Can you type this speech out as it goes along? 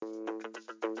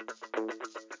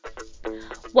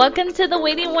Welcome to the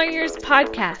Waiting Warriors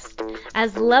podcast.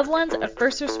 As loved ones of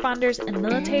first responders and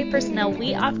military personnel,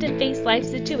 we often face life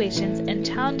situations and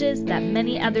challenges that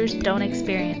many others don't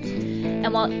experience.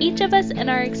 And while each of us and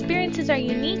our experiences are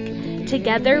unique,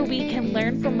 together we can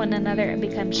learn from one another and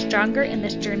become stronger in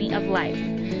this journey of life.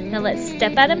 Now let's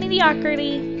step out of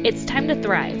mediocrity. It's time to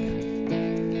thrive.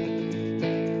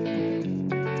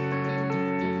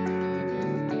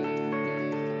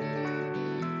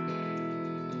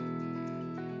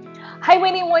 Hi,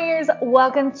 Waiting Warriors.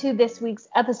 Welcome to this week's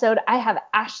episode. I have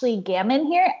Ashley Gammon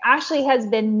here. Ashley has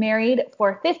been married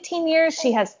for 15 years.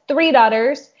 She has 3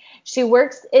 daughters. She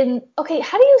works in, how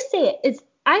do you say it?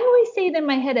 I always say it in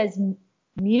my head as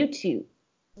Mewtwo.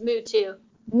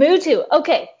 Mewtwo.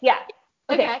 Okay, yeah.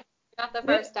 Okay. Not the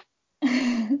first time.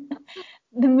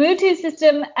 The Mewtwo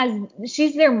system, as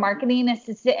she's their marketing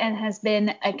assistant and has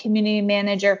been a community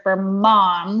manager for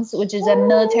MOMS, which is a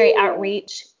military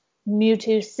outreach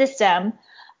Mewtwo system.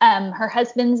 Her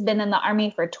husband's been in the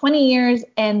Army for 20 years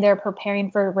and they're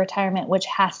preparing for retirement, which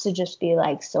has to just be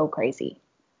like so crazy.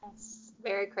 That's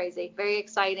very crazy, very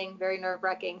exciting, very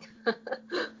nerve-wracking.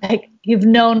 Like you've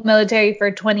known military for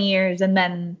 20 years and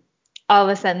then all of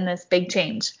a sudden this big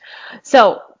change.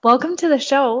 So welcome to the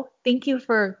show. Thank you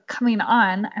for coming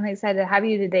on. I'm excited to have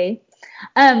you today.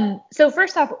 So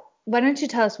first off, why don't you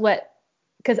tell us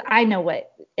because I know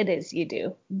what it is you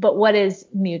do, but what is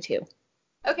Mewtwo?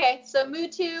 Okay, so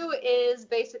Mewtwo is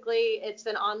basically, it's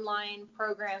an online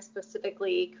program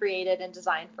specifically created and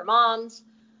designed for moms.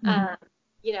 Mm-hmm.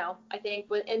 I think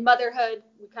in motherhood,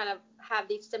 we kind of have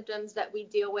these symptoms that we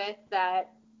deal with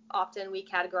that often we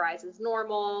categorize as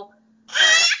normal,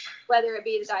 whether it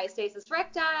be the diastasis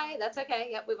recti, that's okay.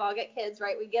 Yep, we've all got kids,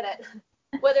 right? We get it.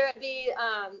 Whether it be,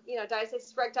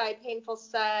 diastasis recti, painful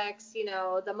sex,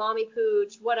 the mommy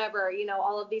pooch, whatever,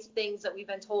 all of these things that we've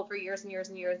been told for years and years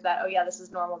and years that, oh yeah, this is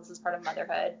normal. This is part of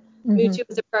motherhood. Mm-hmm. Mewtwo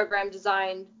is a program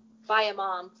designed by a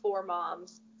mom for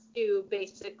moms to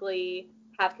basically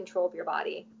have control of your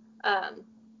body.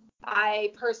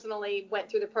 I personally went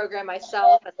through the program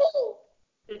myself and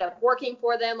ended up working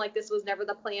for them. Like this was never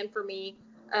the plan for me.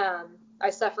 I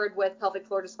suffered with pelvic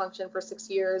floor dysfunction for 6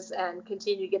 years and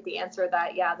continue to get the answer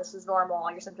that, yeah, this is normal.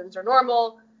 All your symptoms are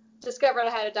normal. Discovered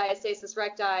I had a diastasis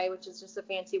recti, which is just a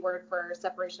fancy word for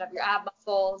separation of your ab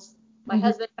muscles. My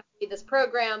husband made this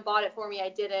program, bought it for me. I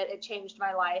did it. It changed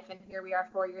my life. And here we are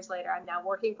 4 years later. I'm now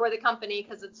working for the company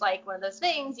because it's like one of those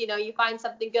things, you find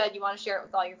something good, you want to share it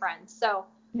with all your friends. So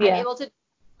yeah. I'm able to do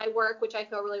my work, which I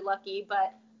feel really lucky.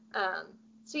 But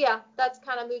so yeah, that's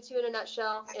kind of Mewtwo in a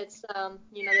nutshell. It's,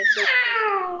 there's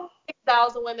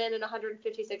 6,000 women in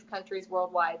 156 countries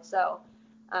worldwide. So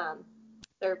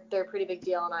they're a pretty big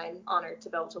deal, and I'm honored to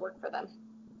be able to work for them.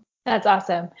 That's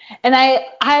awesome. And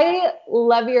I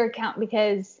love your account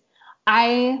because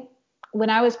when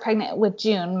I was pregnant with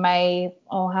June,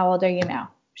 how old are you now?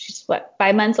 She's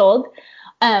 5 months old.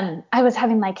 I was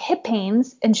having like hip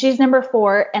pains and she's number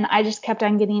 4 and I just kept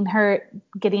on getting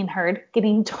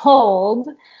told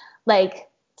like,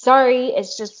 sorry,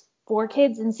 it's just 4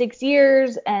 kids in 6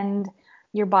 years and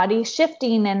your body's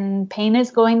shifting and pain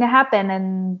is going to happen.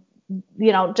 And,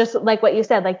 just like what you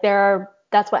said, like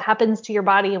that's what happens to your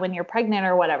body when you're pregnant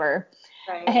or whatever.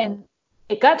 Right. And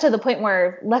it got to the point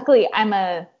where luckily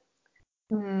I'm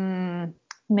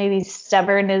maybe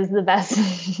stubborn is the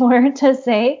best word to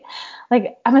say.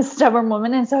 Like I'm a stubborn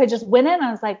woman. And so I just went in and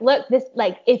I was like, look,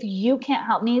 if you can't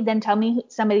help me, then tell me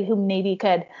somebody who maybe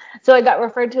could. So I got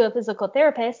referred to a physical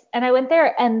therapist and I went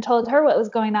there and told her what was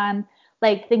going on,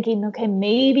 like thinking, okay,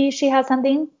 maybe she has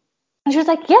something. And she was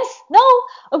like, yes, no,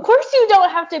 of course you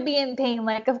don't have to be in pain.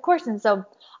 Like, of course. And so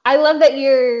I love that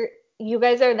you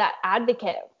guys are that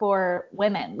advocate for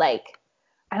women. Like,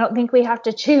 I don't think we have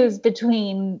to choose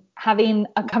between having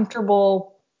a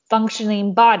comfortable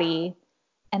functioning body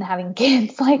and having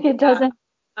kids. Like it doesn't.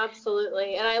 Yeah,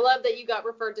 absolutely. And I love that you got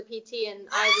referred to PT, and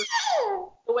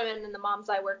the women and the moms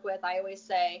I work with, I always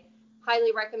say,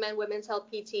 highly recommend Women's Health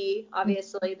PT.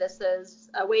 Obviously, this is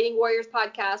a Waiting Warriors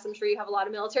podcast. I'm sure you have a lot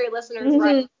of military listeners,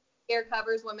 right? Here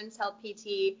covers Women's Health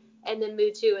PT, and then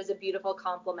Mewtwo is a beautiful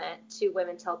complement to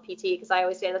Women's Health PT because I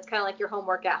always say that's kind of like your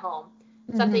homework at home.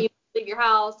 Something you leave your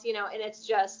house, and it's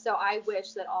just, so I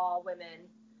wish that all women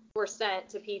were sent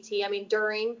to PT. I mean,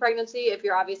 during pregnancy, if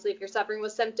you're suffering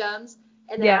with symptoms,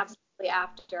 and then absolutely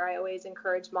after. I always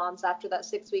encourage moms after that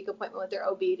 6-week appointment with their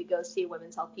OB to go see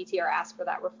Women's Health PT or ask for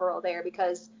that referral there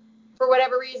because for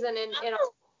whatever reason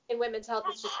in women's health,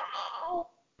 it's just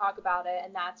talk about it.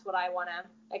 And that's what I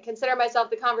consider myself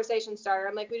the conversation starter.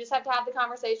 I'm like, we just have to have the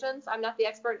conversations. I'm not the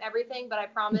expert in everything, but I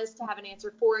promise to have an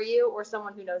answer for you or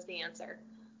someone who knows the answer.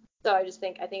 So I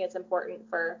think it's important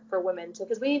for women to,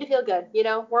 because we need to feel good.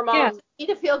 We're Yeah. moms. We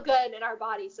need to feel good in our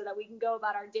bodies so that we can go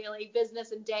about our daily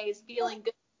business and days feeling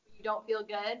good. If you don't feel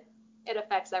good, it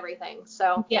affects everything.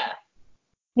 So Yeah.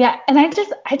 Yeah. And I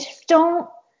just don't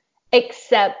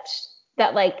accept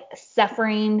that like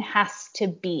suffering has to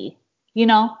be,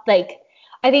 like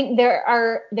I think there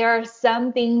are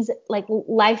some things like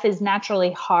life is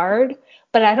naturally hard,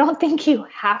 but I don't think you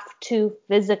have to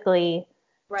physically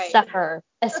right. suffer,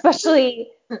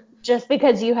 especially just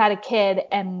because you had a kid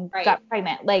and Right. got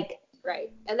pregnant. Like,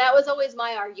 Right. And that was always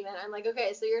my argument. I'm like,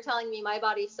 okay, so you're telling me my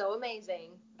body's so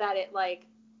amazing that it like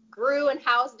grew and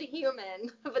housed a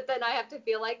human, but then I have to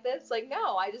feel like this? Like,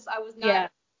 no, I was not yeah,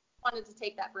 wanted to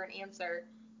take that for an answer,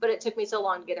 but it took me so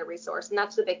long to get a resource. And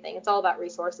that's the big thing. It's all about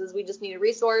resources. We just need a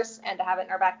resource and to have it in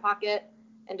our back pocket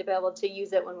and to be able to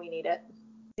use it when we need it.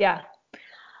 yeah,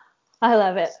 I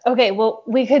love it. Okay, well,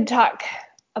 we could talk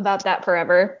about that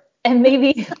forever, and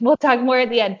maybe we'll talk more at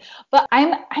the end. But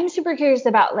I'm super curious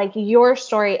about like your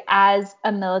story as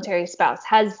a military spouse.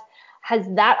 Has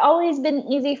that always been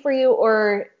easy for you,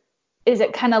 or is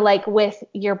it kind of like with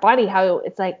your body, how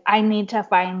it's like I need to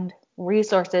find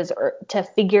resources or to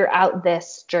figure out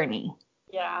this journey?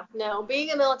 Yeah, no,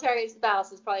 being a military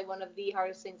spouse is probably one of the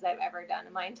hardest things I've ever done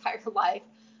in my entire life.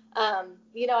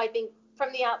 I think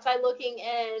from the outside looking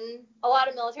in, a lot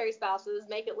of military spouses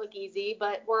make it look easy,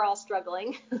 but we're all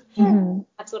struggling. Mm-hmm.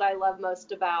 That's what I love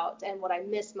most about and what I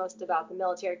miss most about the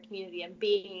military community and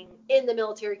being in the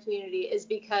military community is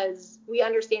because we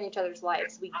understand each other's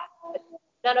lives.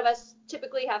 None of us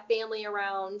typically have family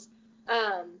around.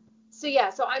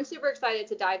 So I'm super excited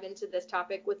to dive into this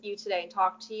topic with you today and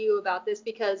talk to you about this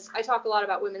because I talk a lot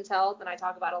about women's health and I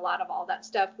talk about a lot of all that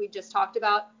stuff we just talked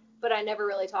about, but I never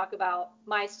really talk about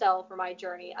myself or my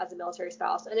journey as a military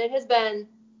spouse. And it has been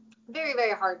very,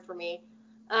 very hard for me.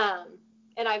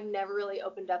 And I've never really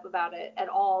opened up about it at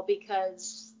all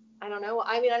because I don't know.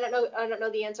 I mean, I don't know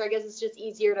the answer. I guess it's just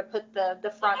easier to put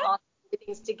the front on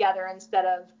things together instead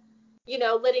of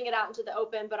letting it out into the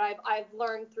open. But I've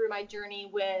learned through my journey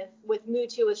with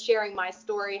Mutu, with sharing my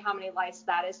story, how many lives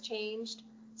that has changed.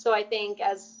 So I think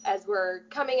as we're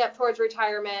coming up towards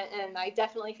retirement, and I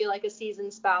definitely feel like a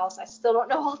seasoned spouse, I still don't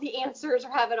know all the answers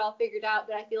or have it all figured out.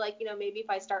 But I feel like maybe if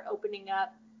I start opening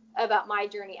up about my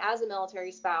journey as a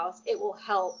military spouse, it will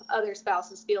help other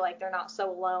spouses feel like they're not so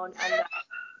alone and that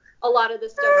a lot of the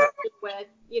stuff with,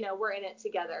 we're in it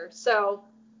together. So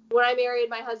when I married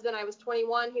my husband, I was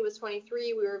 21, he was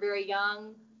 23. We were very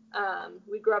young.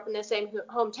 We grew up in the same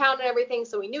hometown and everything,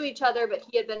 so we knew each other, but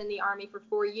he had been in the Army for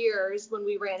 4 years when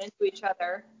we ran into each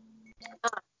other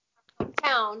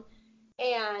hometown.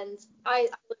 And I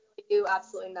literally knew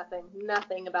absolutely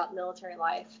nothing about military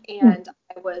life. And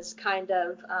I was kind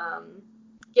of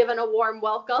given a warm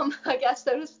welcome, I guess,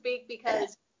 so to speak,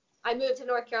 because I moved to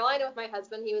North Carolina with my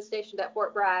husband. He was stationed at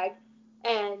Fort Bragg.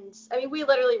 And I mean, we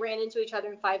literally ran into each other,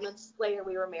 and 5 months later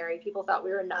we were married. People thought we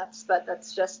were nuts, but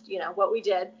that's just, what we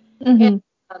did. Mm-hmm.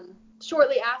 And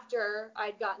shortly after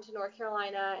I'd gotten to North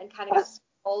Carolina and kind of got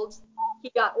sold,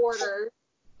 he got orders.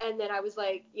 And then I was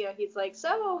like, he's like,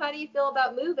 so how do you feel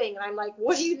about moving? And I'm like,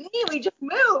 what do you mean? We just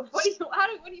moved. What do you mean?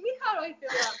 How do I feel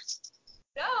about it?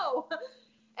 No.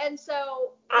 And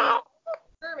so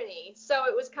Germany. So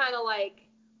it was kind of like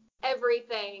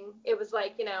everything. It was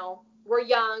like, we're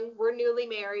young, we're newly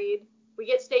married, we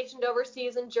get stationed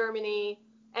overseas in Germany,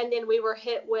 and then we were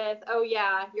hit with, oh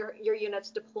yeah, your unit's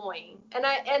deploying.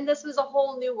 And this was a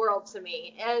whole new world to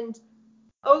me. And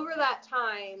over that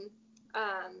time,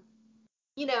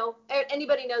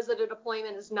 anybody knows that a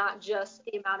deployment is not just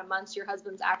the amount of months your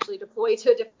husband's actually deployed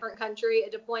to a different country.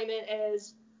 A deployment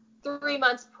is 3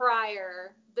 months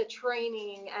prior, the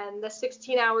training and the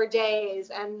 16-hour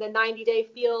days and the 90-day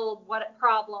field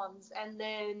problems, and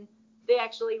then they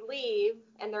actually leave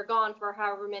and they're gone for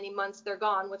however many months they're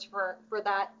gone, which for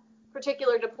that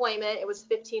particular deployment, it was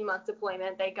 15-month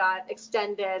deployment. They got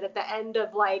extended at the end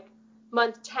of like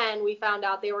month 10, we found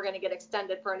out they were going to get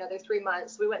extended for another 3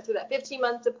 months. We went through that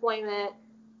 15-month deployment,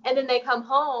 and then they come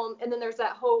home, and then there's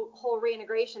that whole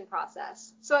reintegration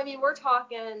process. So, I mean, we're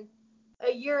talking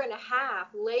a year and a half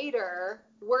later,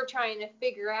 we're trying to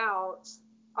figure out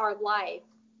our life,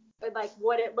 like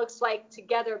what it looks like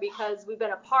together because we've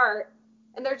been apart,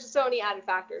 and there's just so many added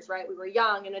factors, right? We were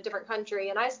young in a different country,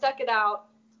 and I stuck it out.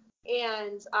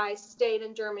 And I stayed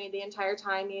in Germany the entire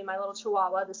time, me and my little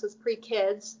chihuahua. This was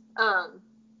pre-kids.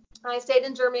 I stayed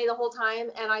in Germany the whole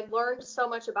time, and I learned so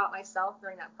much about myself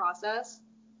during that process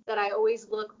that I always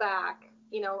look back.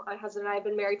 My husband and I have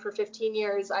been married for 15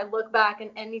 years. I look back,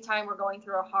 and anytime we're going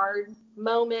through a hard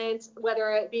moment,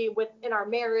 whether it be in our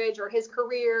marriage or his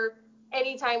career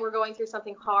anytime we're going through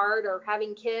something hard or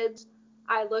having kids,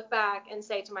 I look back and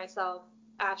say to myself,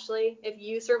 Ashley, if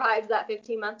you survived that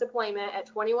 15-month deployment at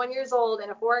 21 years old in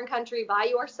a foreign country by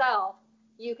yourself,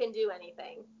 you can do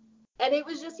anything. And it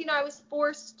was just, I was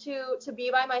forced to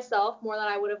be by myself more than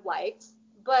I would have liked,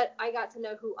 but I got to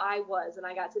know who I was and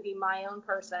I got to be my own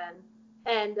person.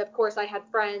 And of course I had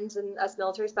friends, and us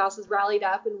military spouses rallied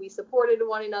up and we supported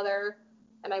one another,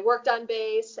 and I worked on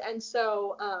base. And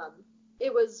so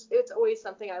it's always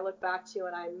something I look back to,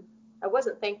 and I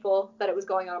wasn't thankful that it was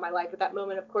going on in my life at that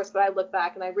moment, of course, but I look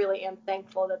back and I really am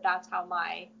thankful that that's how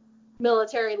my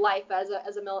military life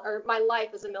my life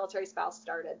as a military spouse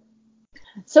started.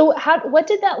 So what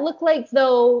did that look like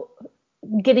though,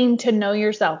 getting to know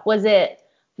yourself? Was that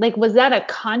a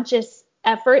conscious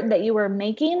effort that you were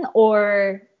making,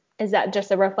 or is that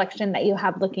just a reflection that you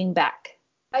have looking back?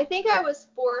 I think I was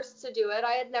forced to do it.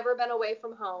 I had never been away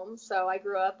from home. So I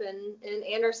grew up in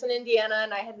Anderson, Indiana,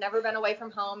 and I had never been away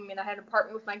from home. I mean, I had an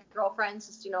apartment with my girlfriends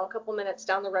just, a couple minutes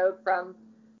down the road from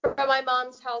my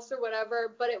mom's house or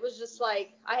whatever. But it was just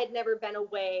like I had never been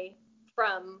away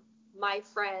from my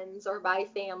friends or my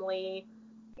family.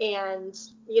 And,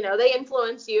 they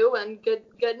influence you in good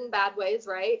and bad ways,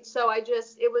 right? So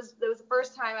it was the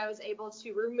first time I was able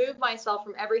to remove myself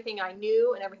from everything I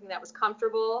knew and everything that was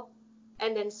comfortable,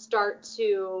 and then start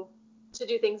to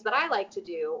do things that I like to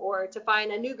do, or to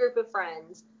find a new group of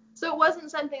friends. So it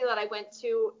wasn't something that I went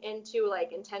into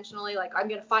like intentionally, like I'm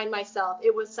going to find myself.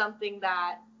 It was something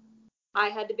that I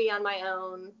had to be on my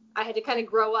own. I had to kind of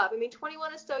grow up. I mean,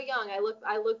 21 is so young. I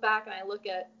look back and I look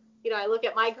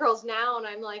at my girls now, and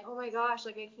I'm like, oh my gosh,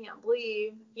 like I can't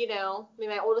believe, I mean,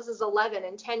 my oldest is 11.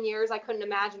 In 10 years, I couldn't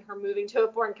imagine her moving to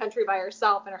a foreign country by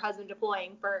herself and her husband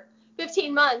deploying for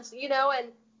 15 months,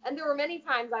 and there were many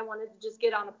times I wanted to just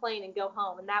get on a plane and go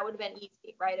home, and that would have been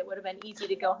easy, right? It would have been easy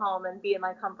to go home and be in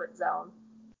my comfort zone.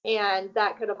 And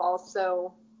that could have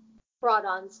also brought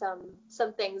on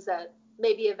some things that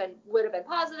maybe would have been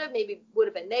positive, maybe would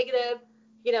have been negative.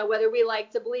 Whether we like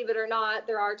to believe it or not,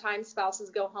 there are times spouses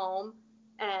go home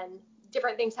and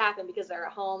different things happen because they're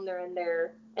at home, they're in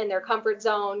their comfort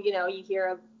zone. You hear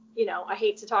of, I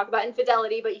hate to talk about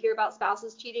infidelity, but you hear about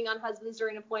spouses cheating on husbands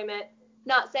during deployment.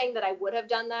 Not saying that I would have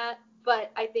done that,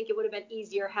 but I think it would have been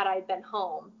easier had I been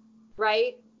home,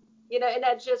 right? And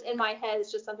that's just in my head.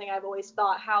 It's just something I've always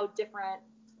thought, how different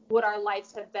would our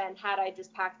lives have been had I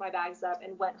just packed my bags up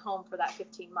and went home for that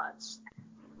 15 months.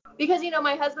 Because,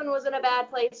 my husband was in a bad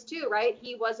place too, right?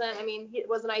 It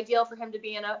wasn't ideal for him to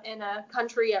be in a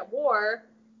country at war.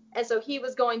 And so he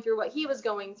was going through what he was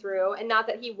going through, and not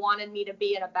that he wanted me to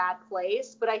be in a bad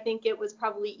place, but I think it was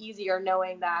probably easier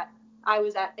knowing that I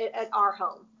was at our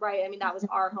home, right? I mean, that was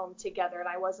our home together, and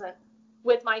I wasn't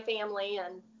with my family.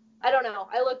 And I don't know.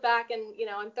 I look back and,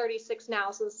 I'm 36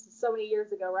 now, so this is so many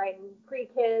years ago, right? And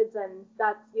pre-kids, and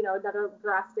that's, another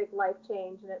drastic life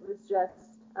change. And it was just,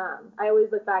 I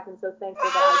always look back and so thankful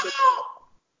that I could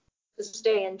to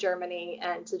stay in Germany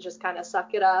and to just kind of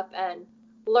suck it up and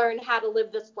learn how to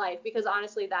live this life, because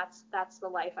honestly, that's the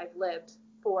life I've lived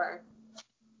for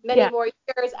many more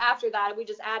years after that. We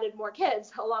just added more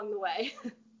kids along the way.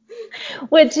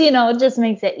 Which, just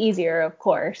makes it easier, of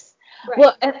course. Right.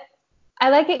 Well, and I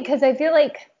like it because I feel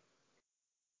like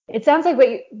it sounds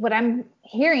like what I'm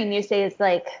hearing you say is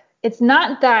like, it's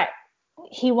not that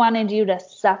he wanted you to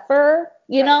suffer,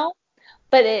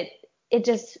 but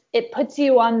it puts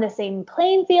you on the same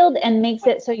playing field and makes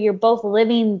it so you're both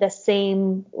living the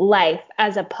same life,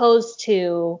 as opposed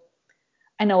to,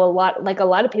 I know a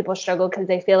lot of people struggle because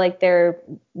they feel like they're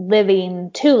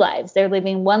living two lives. They're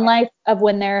living one life of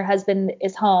when their husband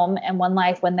is home and one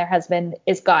life when their husband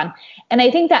is gone. And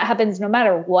I think that happens no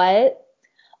matter what,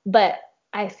 but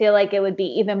I feel like it would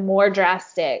be even more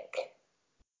drastic,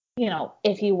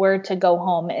 if you were to go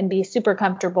home and be super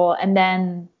comfortable, and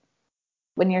then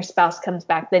when your spouse comes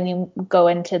back, then you go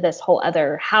into this whole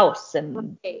other house.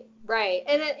 And Right.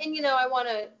 And I want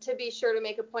to be sure to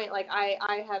make a point, like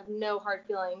I have no hard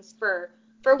feelings for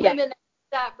women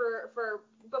that for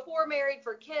before married,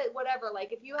 for kids, whatever.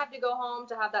 Like if you have to go home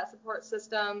to have that support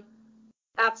system,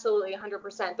 absolutely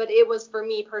 100%. But it was, for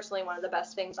me personally, one of the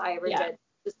best things I ever did,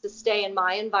 just to stay in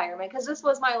my environment, because this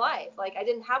was my life. Like I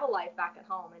didn't have a life back at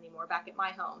home anymore, back at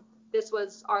my home. This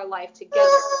was our life together.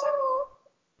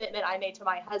 Commitment I made to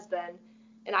my husband,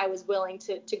 and I was willing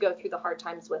to go through the hard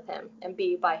times with him and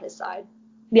be by his side.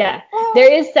 Yeah,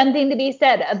 there is something to be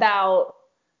said about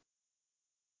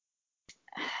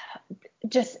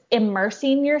just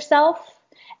immersing yourself.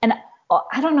 And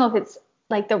I don't know if it's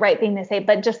like the right thing to say,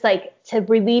 but just like to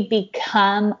really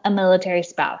become a military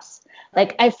spouse.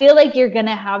 Like, I feel like you're going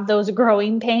to have those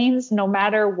growing pains no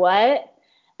matter what.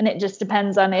 And it just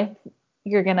depends on if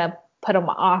you're going to put them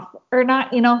off or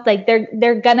not, like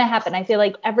they're going to happen. I feel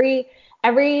like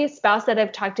every spouse that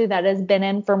I've talked to that has been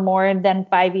in for more than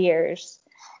 5 years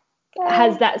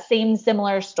has that same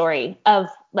similar story of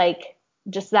like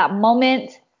just that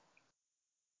moment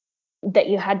that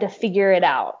you had to figure it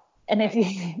out. And if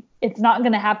you, it's not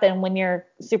going to happen when you're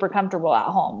super comfortable at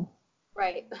home.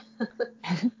 Right.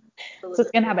 So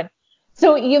it's going to happen.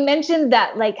 So you mentioned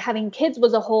that like having kids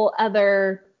was a whole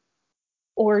other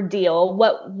ordeal.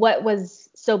 What was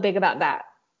so big about that?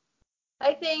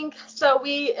 I think so.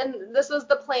 And this was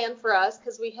the plan for us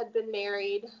because we had been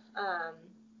married.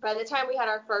 By the time we had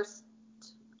our first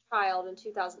child in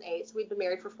 2008, so we'd been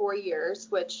married for 4 years,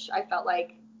 which I felt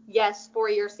like, yes, 4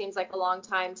 years seems like a long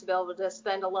time to be able to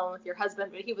spend alone with your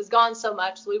husband, but he was gone so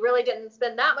much, so we really didn't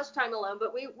spend that much time alone.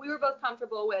 But we were both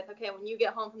comfortable with, okay, when you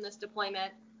get home from this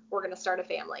deployment, we're going to start a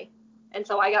family. And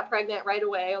so I got pregnant right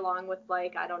away, along with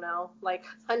like, I don't know, like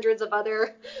hundreds of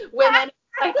other women,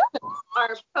 like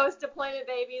our post-deployment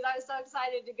babies. I was so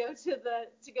excited to go to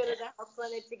the health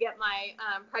clinic to get my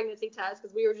pregnancy test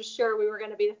because we were just sure we were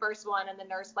going to be the first one. And the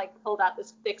nurse like pulled out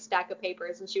this thick stack of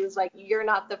papers and she was like, "You're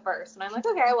not the first." And I'm like,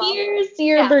 "Okay, well, here's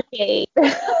your brigade." Your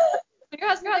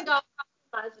husband's been gone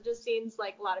for months. It just seems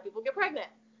like a lot of people get pregnant.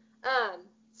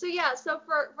 So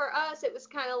for us, it was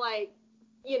kind of like,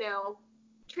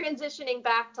 transitioning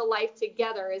back to life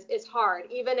together is hard.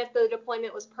 Even if the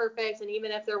deployment was perfect and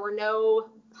even if there were no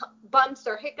bumps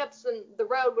or hiccups in the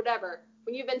road, whatever,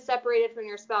 when you've been separated from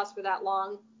your spouse for that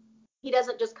long, he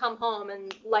doesn't just come home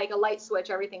and like a light switch,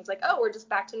 everything's like, oh, we're just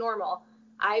back to normal.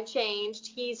 I've changed,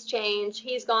 he's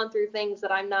gone through things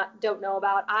that don't know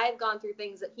about. I've gone through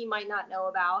things that he might not know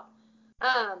about.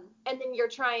 And then you're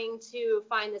trying to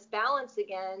find this balance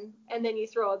again, and then you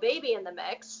throw a baby in the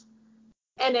mix.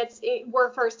 And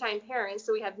we're first-time parents,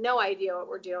 so we have no idea what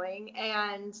we're doing.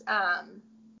 And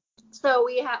so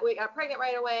we got pregnant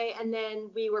right away, and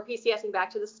then we were PCSing back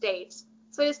to the States.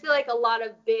 So I just feel like a lot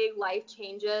of big life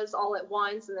changes all at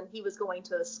once. And then he was going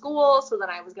to school, so then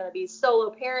I was going to be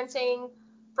solo parenting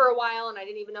for a while, and I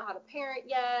didn't even know how to parent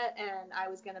yet. And I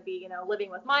was going to be, living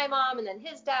with my mom and then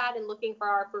his dad and looking for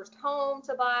our first home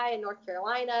to buy in North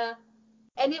Carolina.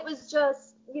 And it was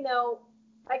just,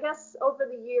 I guess over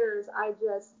the years, I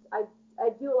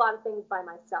do a lot of things by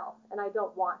myself, and I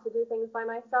don't want to do things by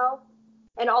myself.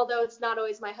 And although it's not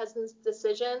always my husband's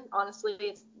decision, honestly,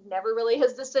 it's never really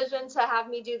his decision to have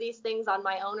me do these things on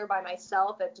my own or by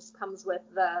myself. It just comes with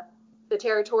the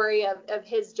territory of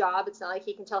his job. It's not like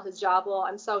he can tell his job, well,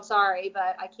 I'm so sorry,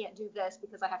 but I can't do this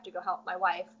because I have to go help my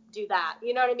wife do that.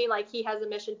 You know what I mean? Like, he has a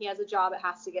mission, he has a job, it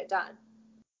has to get done.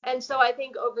 And so I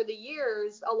think over the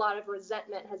years, a lot of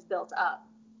resentment has built up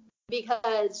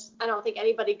because I don't think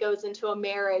anybody goes into a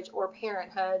marriage or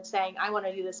parenthood saying, I want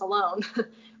to do this alone,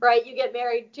 right? You get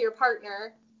married to your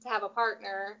partner to have a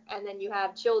partner, and then you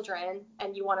have children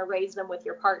and you want to raise them with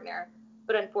your partner.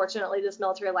 But unfortunately, this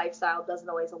military lifestyle doesn't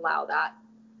always allow that.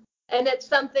 And it's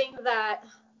something that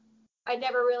I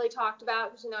never really talked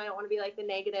about because, I don't want to be like the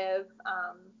negative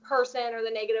person or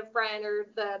the negative friend or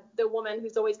the woman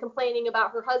who's always complaining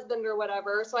about her husband or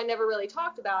whatever. So I never really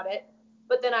talked about it.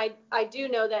 But then I do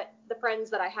know that the friends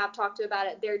that I have talked to about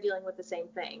it, they're dealing with the same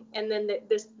thing. And then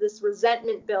this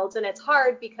resentment builds, and it's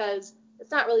hard because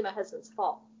it's not really my husband's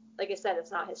fault. Like I said,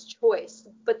 it's not his choice.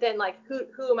 But then, like,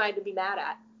 who am I to be mad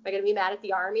at? Am I going to be mad at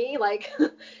the Army? Like,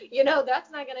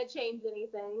 that's not going to change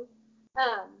anything.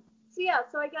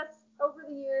 So I guess over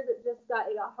the years it got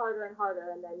harder and harder.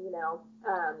 And then,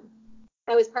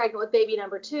 I was pregnant with baby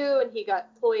number 2, and he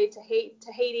got deployed to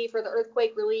Haiti for the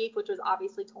earthquake relief, which was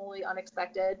obviously totally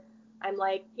unexpected. I'm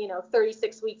like,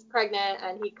 36 weeks pregnant,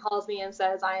 and he calls me and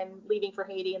says, I'm leaving for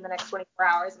Haiti in the next 24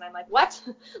 hours. And I'm like, what?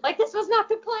 Like, this was not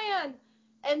the plan.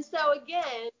 And so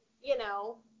again,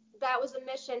 that was a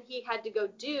mission he had to go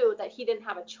do that he didn't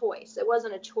have a choice. It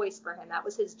wasn't a choice for him. That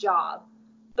was his job.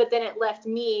 But then it left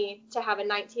me to have a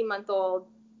 19-month-old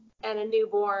and a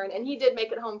newborn, and he did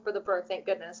make it home for the birth, thank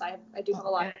goodness. I do have a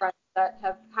lot of friends that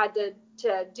have had to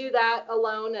do that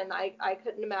alone, and I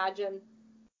couldn't imagine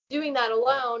doing that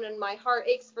alone, and my heart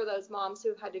aches for those moms who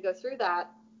have had to go through that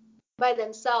by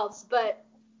themselves. But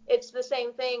it's the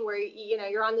same thing where,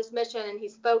 you're on this mission and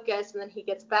he's focused, and then he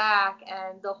gets back,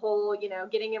 and the whole,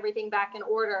 getting everything back in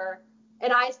order.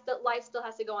 And life still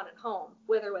has to go on at home,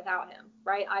 with or without him,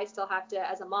 right? I still have to,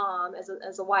 as a mom,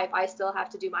 as a wife, I still have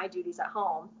to do my duties at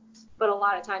home. But a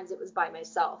lot of times it was by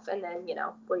myself. And then,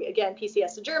 we again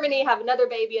PCS to Germany, have another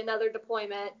baby, another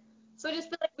deployment. So I just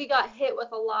feel like we got hit with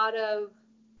a lot of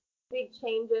big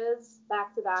changes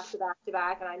back to back to back to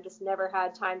back, and I just never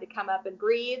had time to come up and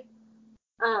breathe.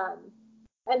 Um,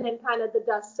 and then kind of the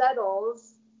dust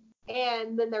settles,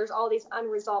 and then there's all these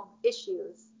unresolved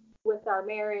issues with our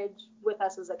marriage, with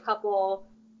us as a couple,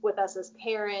 with us as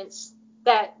parents,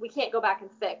 that we can't go back and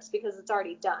fix because it's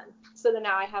already done. So then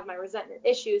now I have my resentment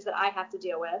issues that I have to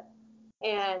deal with.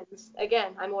 And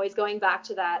again, I'm always going back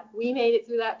to that. We made it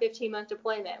through that 15-month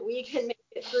deployment. We can make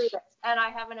it through this. And I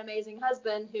have an amazing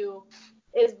husband who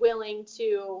is willing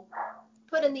to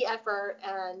put in the effort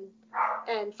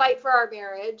and fight for our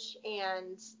marriage.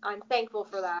 And I'm thankful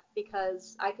for that,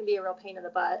 because I can be a real pain in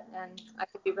the butt, and I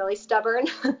can be really stubborn.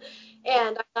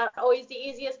 And I'm not always the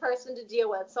easiest person to deal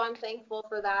with. So I'm thankful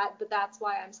for that. But that's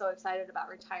why I'm so excited about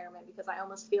retirement, because I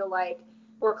almost feel like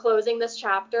we're closing this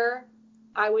chapter.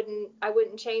 I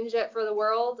wouldn't change it for the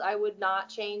world. I would not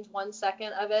change 1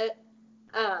 second of it,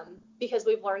 because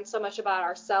we've learned so much about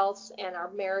ourselves, and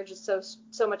our marriage is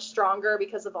so much stronger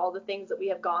because of all the things that we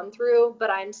have gone through. But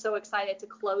I'm so excited to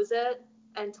close it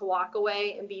and to walk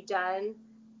away and be done,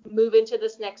 move into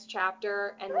this next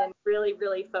chapter, and then really,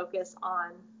 really focus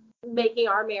on making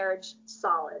our marriage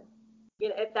solid. You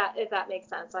know, if that makes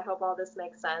sense. I hope all this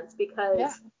makes sense,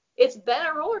 because it's been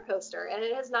a roller coaster, and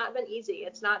it has not been easy.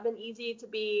 It's not been easy to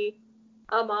be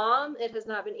a mom. It has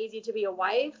not been easy to be a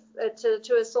wife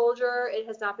to a soldier. It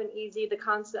has not been easy, the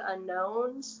constant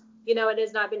unknowns. You know, it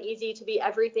has not been easy to be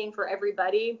everything for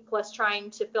everybody, plus trying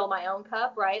to fill my own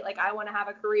cup, right? Like, I want to have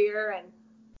a career and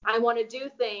I want to do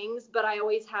things, but I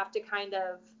always have to kind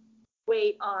of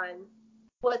wait on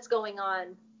what's going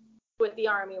on with the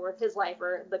Army or with his life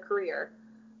or the career.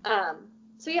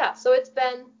 So it's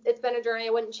been a journey. I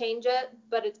wouldn't change it,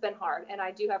 but it's been hard, and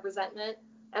I do have resentment,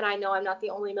 and I know I'm not the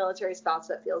only military spouse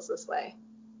that feels this way.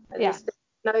 Yeah.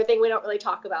 Another thing, we don't really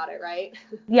talk about it, right?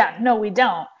 Yeah, no, we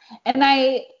don't. And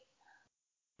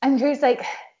I'm curious, like,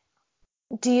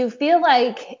 do you feel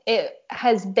like it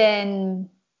has been,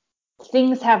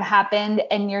 things have happened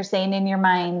and you're saying in your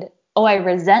mind, oh, I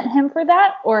resent him for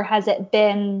that? Or has it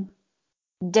been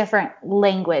different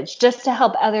language, just to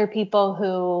help other people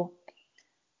who,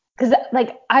 because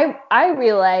like I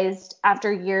realized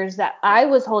after years that I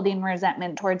was holding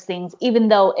resentment towards things, even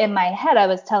though in my head I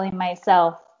was telling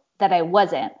myself that I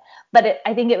wasn't. But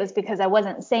I think it was because I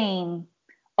wasn't saying,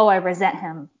 oh, I resent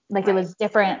him. Like, right.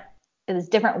 It was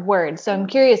different words. So I'm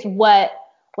curious what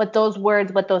those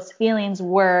words, what those feelings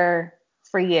were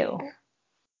for you.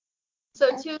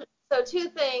 So two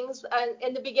things.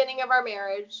 In the beginning of our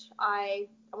marriage, I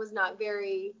was not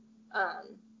very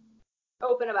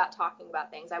open about talking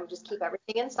about things. I would just keep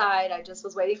everything inside. I just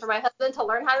was waiting for my husband to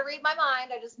learn how to read my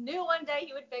mind. I just knew one day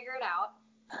he would figure it out.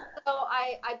 So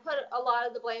I put a lot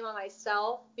of the blame on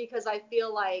myself, because I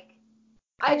feel like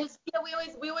I just, you know,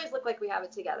 we always look like we have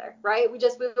it together, right? We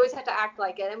always have to act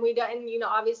like it. And you know,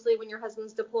 obviously when your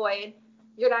husband's deployed,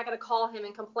 you're not going to call him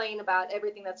and complain about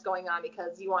everything that's going on,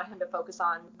 because you want him to focus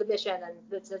on the mission, and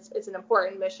it's an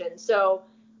important mission. So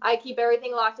I keep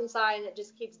everything locked inside, and it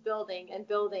just keeps building and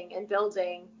building and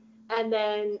building. And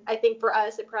then I think for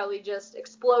us, it probably just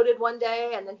exploded one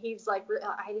day. And then he's like,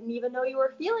 I didn't even know you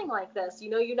were feeling like this. You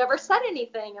know, you never said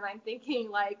anything. And I'm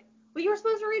thinking like, well, you were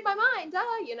supposed to read my mind,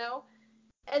 you know?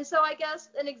 And so I guess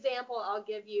an example I'll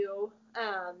give you,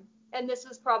 and this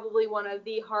is probably one of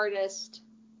the hardest,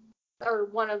 or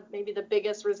one of maybe the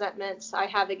biggest resentments I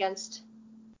have against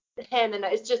him. And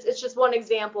it's just one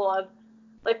example of,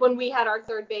 like, when we had our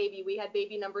third baby, we had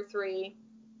baby number 3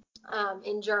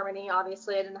 in Germany.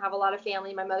 Obviously, I didn't have a lot of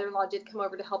family. My mother-in-law did come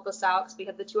over to help us out, because we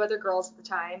had the 2 other girls at the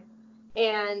time.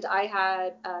 And I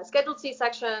had a scheduled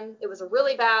C-section. It was a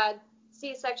really bad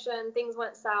C-section. Things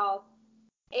went south.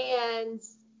 And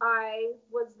I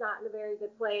was not in a very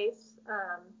good place.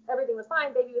 Everything was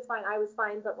fine. Baby was fine. I was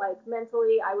fine. But, like,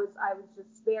 mentally, I was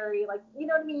just very, like, you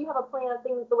know what I mean? You have a plan of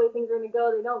things, the way things are going to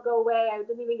go. They don't go away. I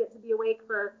didn't even get to be awake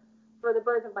for the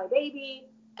birth of my baby.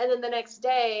 And then the next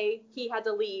day, he had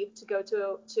to leave to go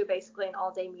to basically an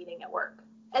all-day meeting at work.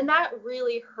 And that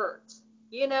really hurt,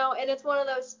 you know? And it's one of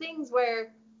those things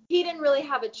where he didn't really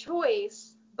have a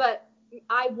choice, but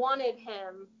I wanted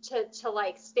him to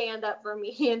like stand up for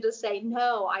me and to say,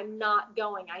 no, I'm not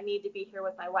going. I need to be here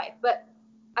with my wife. But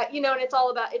you know, and it's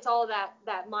all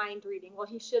that mind reading. Well,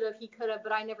 he should have, he could have,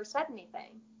 but I never said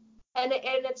anything. And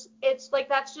it's like,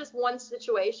 that's just one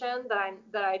situation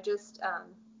that I just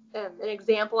an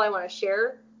example I want to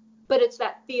share. But it's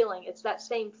that feeling. It's that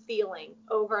same feeling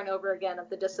over and over again of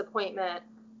the disappointment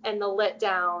and the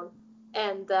letdown,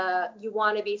 and you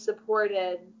want to be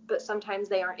supported, but sometimes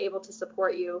they aren't able to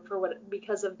support you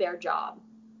because of their job.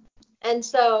 And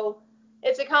so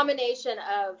it's a combination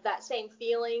of that same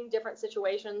feeling, different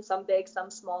situations, some big, some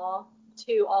small,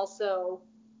 to also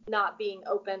not being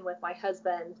open with my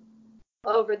husband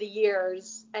over the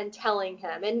years and telling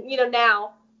him. And,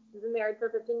 now we've been married for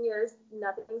 15 years.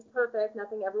 Nothing's perfect.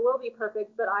 Nothing ever will be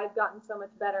perfect. But I've gotten so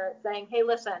much better at saying, hey,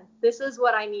 listen, this is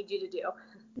what I need you to do.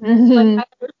 Mm-hmm. Like,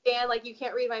 I understand, like, you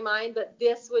can't read my mind, but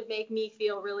this would make me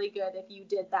feel really good if you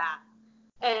did that.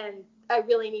 And I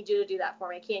really need you to do that for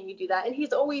me. Can you do that? And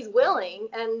he's always willing.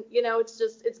 And,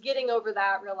 it's getting over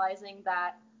that, realizing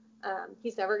that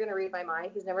he's never going to read my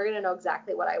mind. He's never going to know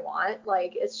exactly what I want.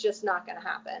 Like, it's just not going to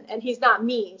happen. And he's not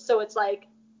me. So it's like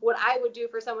what I would do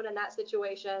for someone in that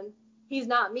situation, he's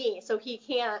not me. So he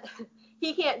can't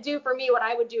do for me what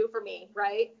I would do for me.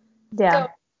 Right. Yeah.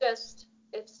 So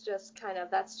it's just kind of,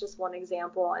 that's just one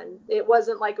example. And it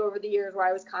wasn't like over the years where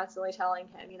I was constantly telling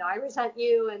him, I resent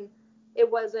you. And it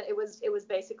wasn't, it was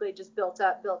basically just built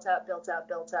up.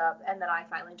 And then I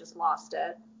finally just lost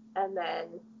it. And then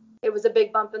it was a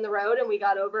big bump in the road and we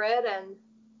got over it, and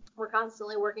we're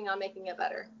constantly working on making it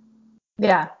better.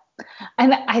 Yeah.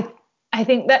 And I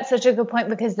think that's such a good point,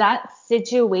 because that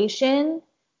situation,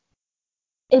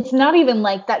 it's not even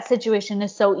like that situation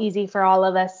is so easy for all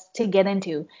of us to get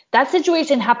into. That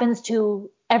situation happens to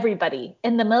everybody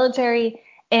in the military,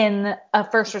 in a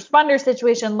first responder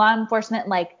situation, law enforcement,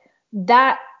 like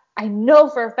that. I know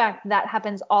for a fact that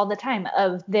happens all the time.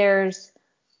 Of there's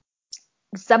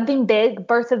something big,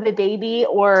 birth of a baby,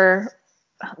 or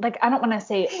like, I don't want to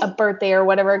say a birthday or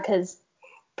whatever, because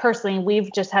personally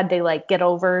we've just had to like get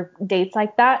over dates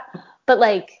like that. But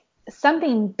like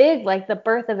something big like the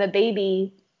birth of a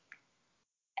baby,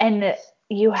 and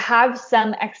you have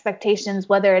some expectations,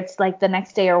 whether it's like the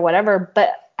next day or whatever.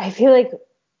 But I feel like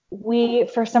we,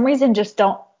 for some reason, just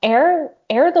don't air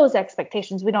those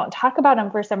expectations. We don't talk about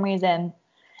them for some reason.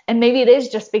 And maybe it is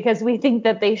just because we think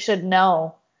that they should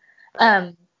know.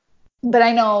 But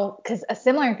I know, because a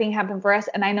similar thing happened for us,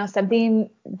 and I know something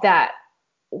that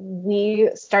we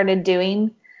started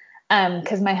doing,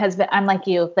 because my husband, I'm like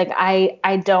you, like I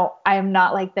am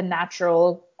not like the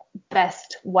natural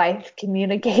best wife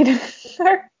communicator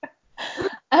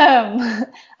at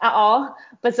all.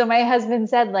 But so my husband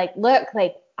said, like, look,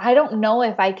 like, I don't know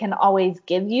if I can always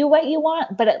give you what you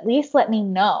want, but at least let me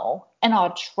know and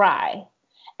I'll try.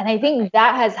 And I think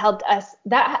that has helped us.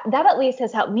 That at least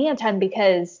has helped me a ton,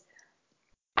 because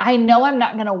I know I'm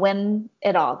not going to win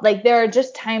it all. Like, there are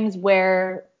just times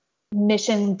where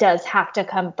mission does have to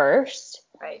come first.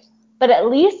 Right. But at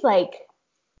least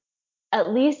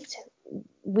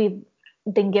we've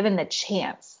been given the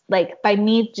chance, like by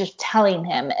me just telling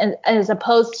him, as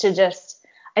opposed to just,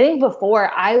 I think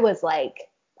before I was like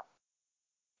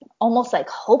almost like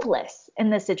hopeless in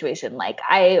this situation. Like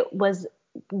I was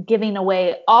giving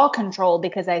away all control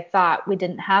because I thought we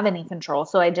didn't have any control.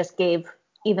 So I just gave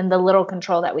even the little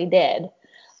control that we did.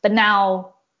 But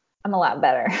now I'm a lot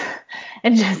better.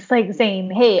 And just like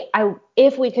saying, hey,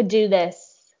 if we could do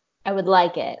this, I would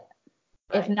like it.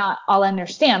 Right. If not, I'll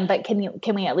understand, but can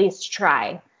we at least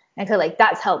try? I feel like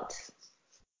that's helped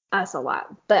us a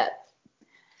lot. But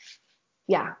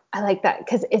yeah, I like that,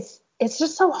 because it's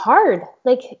just so hard.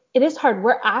 Like, it is hard.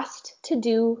 We're asked to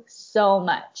do so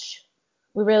much.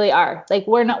 We really are. Like,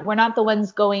 we're not the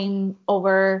ones going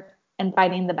over and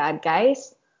fighting the bad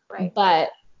guys. Right. But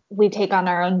we take on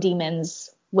our own demons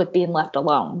with being left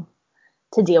alone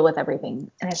to deal with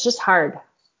everything. And it's just hard.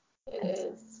 It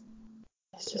is.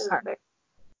 It's just hard.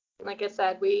 Like I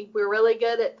said, we're really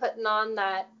good at putting on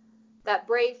that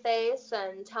brave face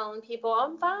and telling people,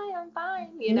 I'm fine.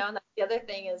 And that's the other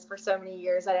thing is, for so many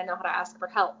years, I didn't know how to ask for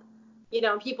help.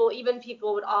 People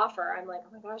would offer. I'm like,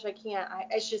 oh my gosh, I can't.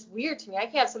 It's just weird to me. I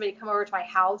can't have somebody come over to my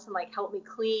house and like help me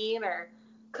clean or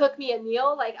cook me a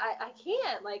meal. Like I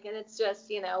can't. Like, and it's just,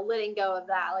 letting go of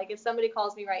that. Like, if somebody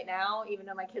calls me right now, even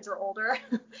though my kids are older,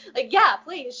 like, yeah,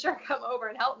 please, sure, come over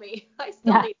and help me. I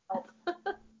still need help.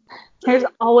 There's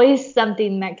always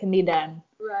something that can be done.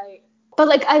 Right. But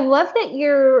like, I love that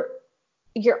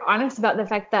you're honest about the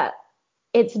fact that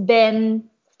it's been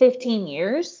 15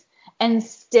 years and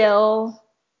still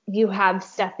you have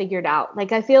stuff figured out.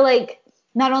 Like, I feel like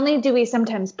not only do we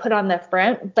sometimes put on the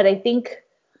front, but I think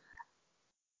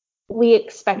we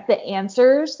expect the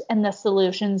answers and the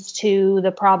solutions to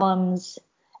the problems,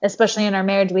 especially in our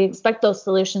marriage. We expect those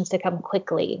solutions to come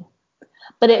quickly.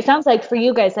 But it sounds like for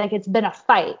you guys, like, it's been a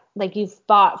fight. Like, you've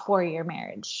fought for your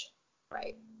marriage.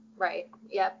 Right.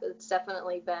 Yep. It's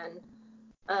definitely been,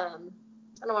 I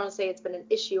don't want to say it's been an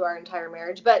issue our entire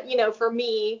marriage, but, for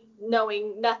me,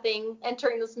 knowing nothing,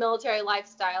 entering this military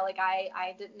lifestyle, like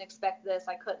I didn't expect this.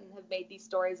 I couldn't have made these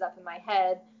stories up in my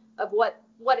head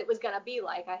what it was going to be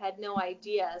like. I had no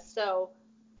idea. So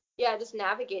yeah, just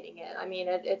navigating it. I mean,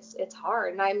 it's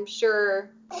hard. And I'm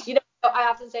sure, I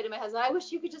often say to my husband, I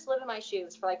wish you could just live in my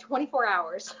shoes for like 24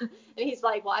 hours. And he's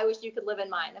like, well, I wish you could live in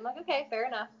mine. I'm like, okay, fair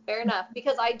enough.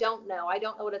 Because I don't know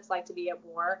what it's like to be at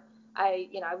war. I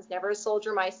was never a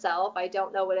soldier myself. I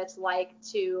don't know what it's like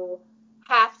to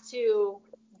have to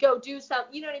go do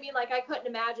something. You know what I mean? Like, I couldn't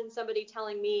imagine somebody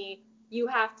telling me you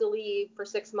have to leave for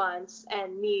 6 months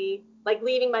and me like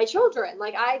leaving my children.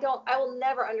 Like, I will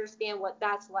never understand what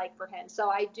that's like for him.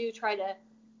 So I do try to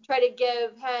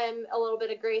give him a little bit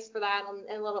of grace for that,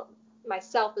 and a little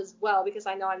myself as well, because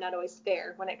I know I'm not always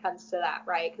fair when it comes to that,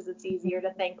 right? Because it's easier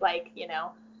to think like,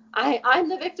 I'm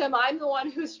the victim, I'm the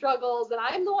one who struggles, and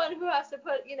I'm the one who has to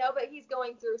put, but he's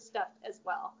going through stuff as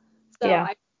well. So Yeah.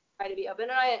 I try to be open,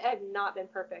 and I have not been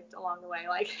perfect along the way.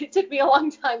 Like, it took me a long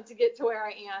time to get to where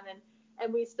I am,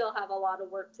 and we still have a lot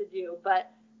of work to do,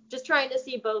 but just trying to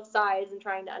see both sides and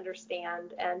trying to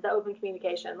understand, and the open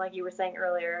communication, like you were saying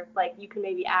earlier, like, you can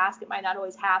maybe ask, it might not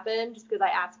always happen. Just because I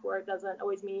ask for it doesn't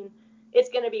always mean it's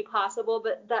going to be possible,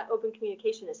 but that open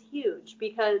communication is huge,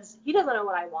 because he doesn't know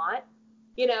what I want,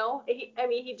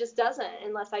 he just doesn't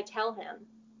unless I tell him.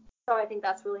 So I think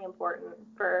that's really important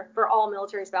for all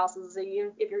military spouses. So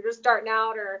if you're just starting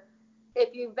out, or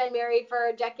if you've been married for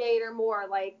a decade or more,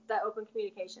 like, that open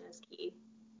communication is key.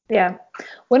 Yeah.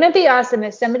 Wouldn't it be awesome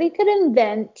if somebody could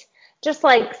invent just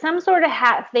like some sort of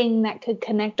hat thing that could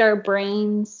connect our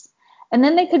brains, and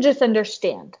then they could just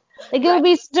understand? Like, it would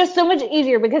be just so much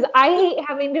easier, because I hate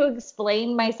having to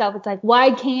explain myself. It's like,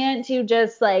 why can't you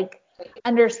just like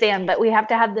understand? But we have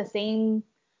to have the same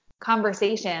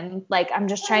conversation. Like, I'm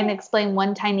just trying to explain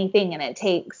one tiny thing and it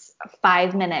takes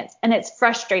 5 minutes, and it's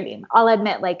frustrating. I'll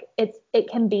admit, like, it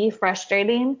can be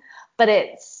frustrating, but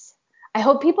I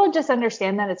hope people just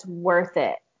understand that it's worth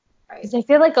it. Right. Because I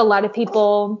feel like a lot of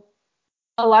people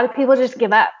just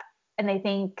give up, and they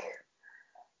think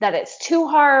that it's too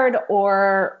hard,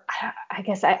 or I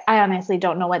guess I honestly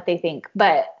don't know what they think,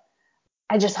 but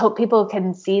I just hope people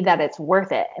can see that it's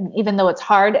worth it. And even though it's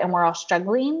hard and we're all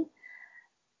struggling,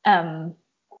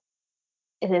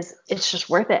 it's just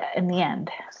worth it in the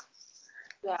end.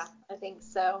 Yeah, I think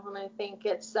so. And I think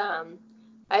it's,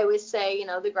 I always say,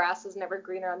 the grass is never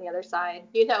greener on the other side.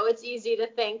 It's easy to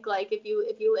think like,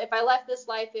 if I left this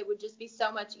life, it would just be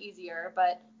so much easier,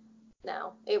 but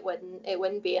no, it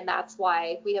wouldn't be. And that's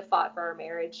why we have fought for our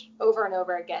marriage over and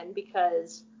over again,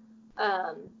 because,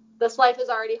 this life is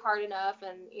already hard enough,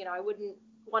 and, I wouldn't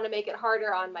want to make it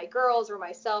harder on my girls or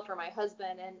myself or my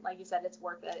husband. And like you said, it's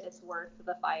worth it. It's worth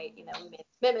the fight. We made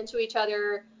a commitment to each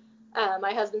other.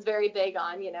 My husband's very big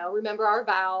on, remember our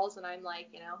vows. And I'm like,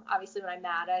 obviously when I'm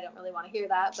mad, I don't really want to hear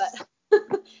that, but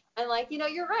I'm like,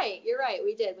 you're right.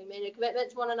 We did. We made a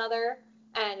commitment to one another,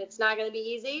 and it's not going to be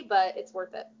easy, but it's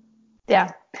worth it.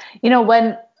 Yeah.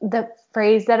 When the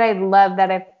phrase that I love, that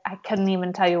I couldn't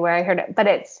even tell you where I heard it, but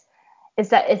it's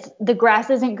the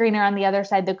grass isn't greener on the other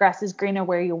side. The grass is greener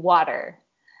where you water.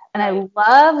 And right. I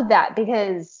love that,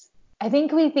 because I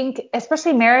think we think,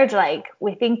 especially marriage, like,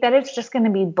 we think that it's just going to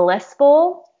be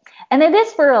blissful, and it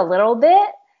is for a little bit.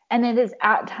 And it is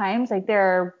at times, like, there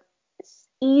are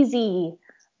easy,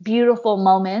 beautiful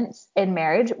moments in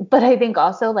marriage. But I think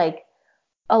also, like,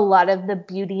 a lot of the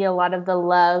beauty, a lot of the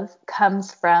love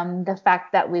comes from the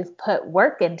fact that we've put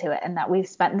work into it, and that we've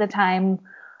spent the time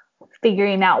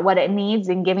figuring out what it needs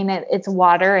and giving it its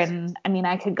water. And I mean,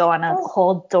 I could go on a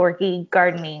whole dorky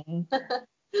gardening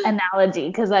analogy,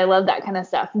 because I love that kind of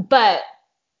stuff. But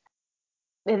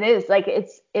it is like,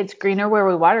 it's greener where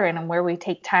we water it, and where we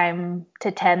take time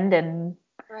to tend, and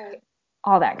right.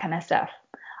 all that kind of stuff.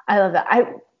 I love that.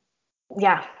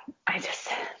 I just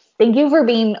thank you for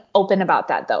being open about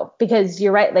that, though, because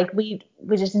you're right. Like, we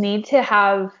just need to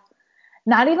have,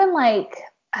 not even like,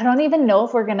 I don't even know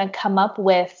if we're going to come up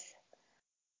with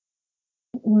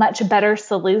much better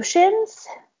solutions,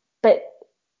 but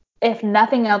if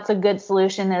nothing else, a good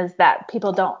solution is that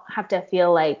people don't have to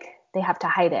feel like they have to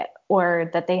hide it, or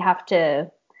that they have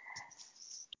to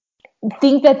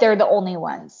think that they're the only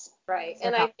ones. Right.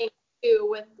 And I think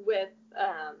too, with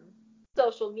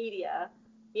social media,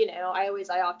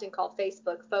 I often call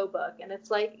Facebook faux book, and it's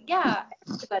like, yeah,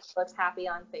 everybody looks happy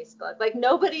on Facebook. Like,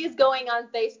 nobody is going on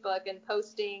Facebook and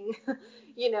posting,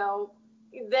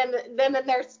 them and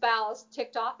their spouse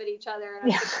ticked off at each other,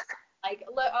 and like,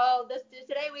 look,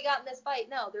 today we got in this fight.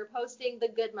 No, they're posting the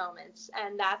good moments,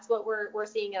 and that's what we're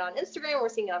seeing it on Instagram. We're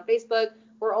seeing it on Facebook.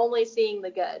 We're only seeing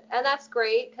the good, and that's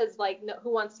great, because like,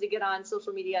 who wants to get on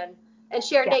social media and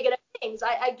share negative things?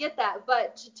 I get that,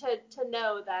 but to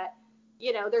know that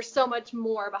there's so much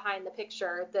more behind the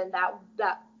picture than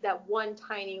that one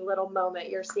tiny little moment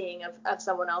you're seeing of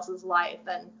someone else's life.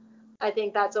 And I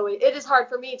think it is hard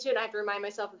for me too, and I have to remind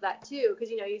myself of that too, because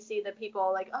you see the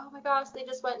people like, oh my gosh, they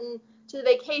just went to the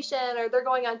vacation, or they're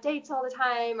going on dates all the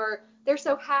time, or they're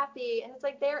so happy, and it's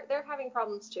like they're having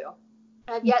problems too.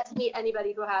 I've yet to meet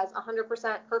anybody who has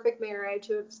 100% perfect marriage,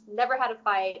 who's never had a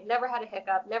fight, never had a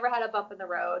hiccup, never had a bump in the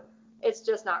road. It's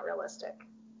just not realistic,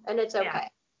 and it's okay.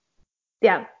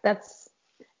 Yeah,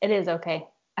 it is okay.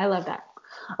 I love that.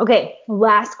 Okay,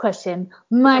 last question.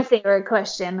 My favorite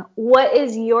question. What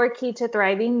is your key to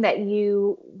thriving that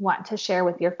you want to share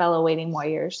with your fellow waiting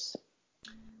warriors?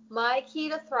 My key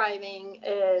to thriving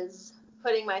is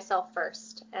putting myself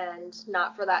first, and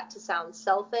not for that to sound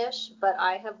selfish, but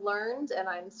I have learned, and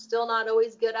I'm still not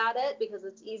always good at it, because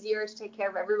it's easier to take care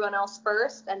of everyone else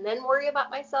first and then worry about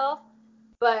myself.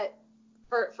 But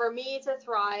for me to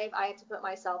thrive, I have to put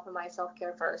myself and my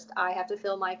self-care first. I have to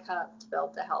fill my cup to be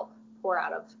able to help pour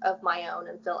out of my own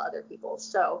and fill other people's.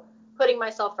 So putting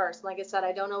myself first. Like I said,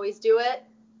 I don't always do it,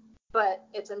 but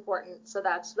it's important. So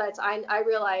that's I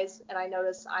realize, and I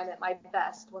notice I'm at my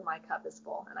best when my cup is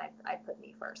full, and I put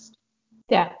me first.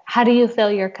 Yeah. How do you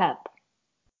fill your cup?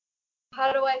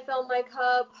 How do I fill my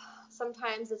cup?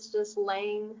 Sometimes it's just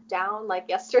laying down. Like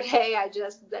yesterday,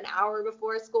 an hour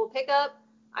before school pickup,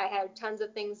 I had tons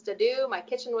of things to do. My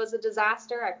kitchen was a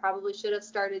disaster. I probably should have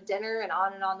started dinner, and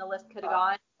on the list could have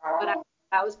gone. But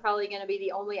that was probably going to be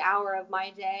the only hour of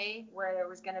my day where there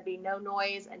was going to be no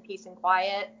noise and peace and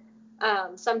quiet.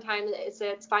 Sometimes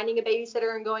it's finding a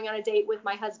babysitter and going on a date with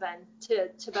my husband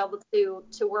to be able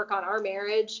to work on our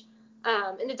marriage.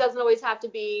 And it doesn't always have to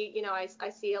be, I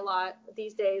see a lot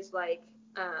these days, like,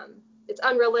 it's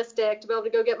unrealistic to be able to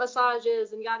go get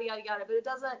massages and yada, yada, yada.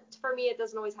 But for me, it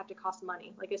doesn't always have to cost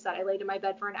money. Like I said, I laid in my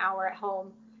bed for an hour at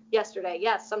home yesterday.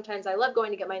 Yes, sometimes I love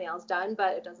going to get my nails done,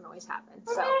 but it doesn't always happen.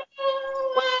 So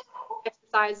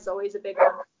exercise is always a big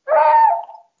one.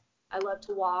 I love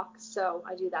to walk, so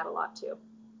I do that a lot too.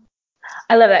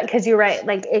 I love that, because you're right.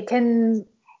 Like it can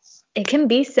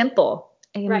be simple.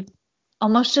 Right.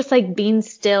 Almost just like being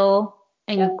still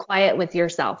and quiet with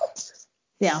yourself.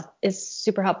 Yeah, it's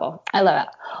super helpful. I love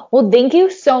it. Well, thank you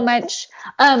so much.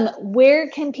 Where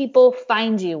can people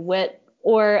find you?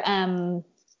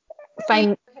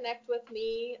 Connect with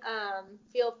me,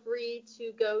 feel free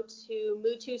to go to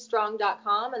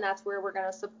mutustrong.com, and that's where we're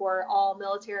going to support all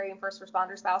military and first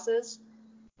responder spouses.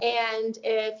 And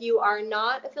if you are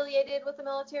not affiliated with the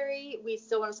military, we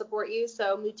still want to support you,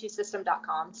 so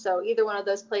mutusystem.com. So either one of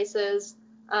those places,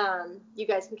 you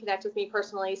guys can connect with me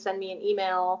personally, send me an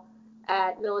email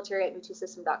at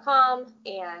military@mutusystem.com,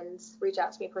 and reach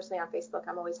out to me personally on Facebook.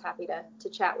 I'm always happy to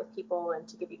chat with people and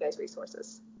to give you guys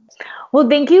resources. Well,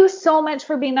 thank you so much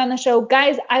for being on the show.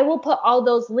 Guys, I will put all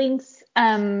those links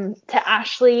to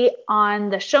Ashley on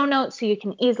the show notes, so you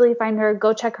can easily find her.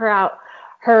 Go check her out.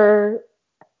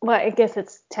 Well, I guess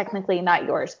it's technically not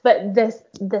yours, but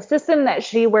the system that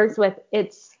she works with, I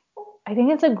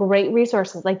think it's a great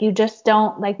resource. Like, you just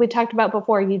don't, like we talked about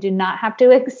before, you do not have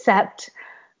to accept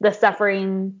the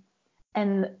suffering,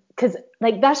 and because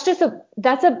like that's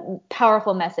a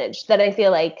powerful message that I feel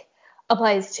like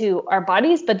applies to our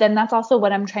bodies, but then that's also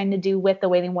what I'm trying to do with the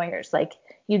Waiting Warriors. Like,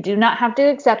 you do not have to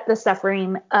accept the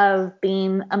suffering of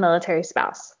being a military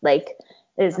spouse. Like,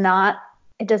 it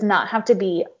does not have to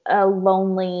be a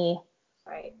lonely.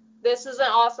 Right. This is an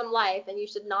awesome life, and you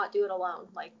should not do it alone.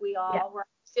 Like, we're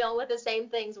dealing with the same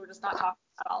things. We're just not talking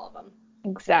about all of them.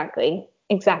 Exactly.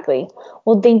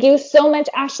 Well, thank you so much,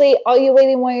 Ashley. All you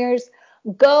Waiting Warriors,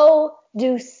 go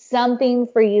do something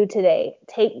for you today.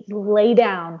 Lay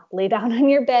down on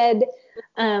your bed.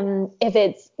 If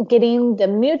it's getting the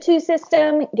Mutu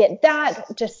system, get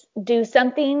that. Just do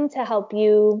something to help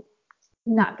you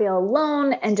not feel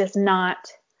alone and just not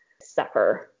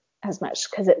suffer as much,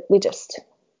 because we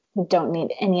don't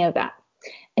need any of that.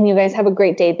 And you guys have a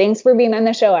great day. Thanks for being on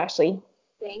the show, Ashley.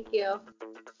 Thank you.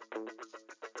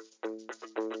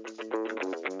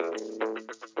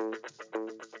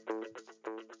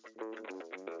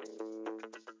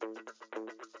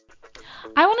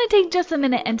 I want to take just a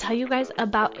minute and tell you guys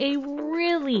about a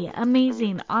really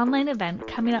amazing online event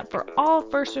coming up for all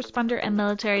first responder and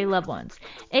military loved ones,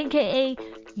 aka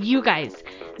you guys.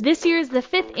 This year is the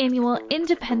 5th annual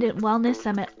Independent Wellness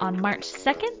Summit on March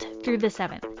 2nd through the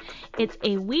 7th. It's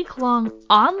a week-long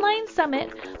online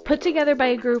summit put together by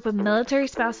a group of military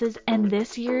spouses, and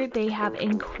this year they have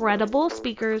incredible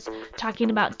speakers talking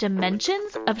about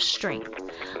dimensions of strength.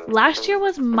 Last year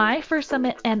was my first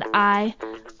summit, and I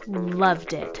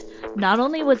loved it. Not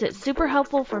only was it super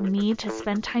helpful for me to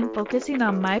spend time focusing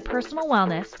on my personal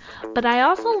wellness, but I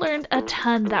also learned a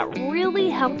ton that really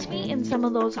helped me in some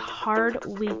of those hard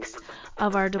weeks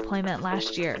of our deployment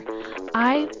last year.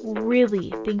 I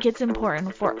really think it's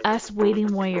important for us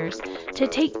waiting warriors to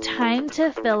take time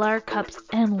to fill our cups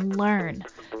and learn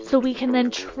so we can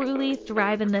then truly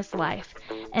thrive in this life.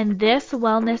 And this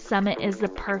Wellness Summit is the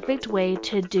perfect way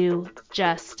to do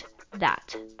just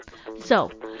that.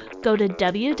 So go to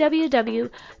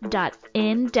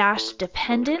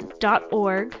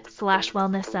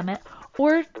www.in-dependent.org/wellness summit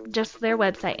or just their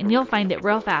website and you'll find it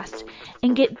real fast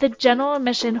and get the general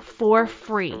admission for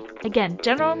free. Again,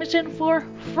 general admission for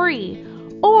free.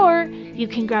 Or you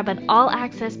can grab an all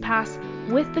access pass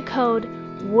with the code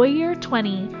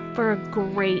WARRIOR20 for a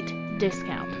great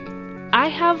discount. I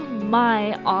have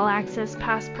my all access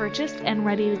pass purchased and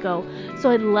ready to go, so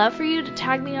I'd love for you to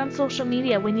tag me on social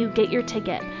media when you get your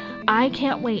ticket. I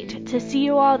can't wait to see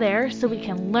you all there so we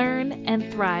can learn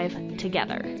and thrive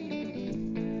together.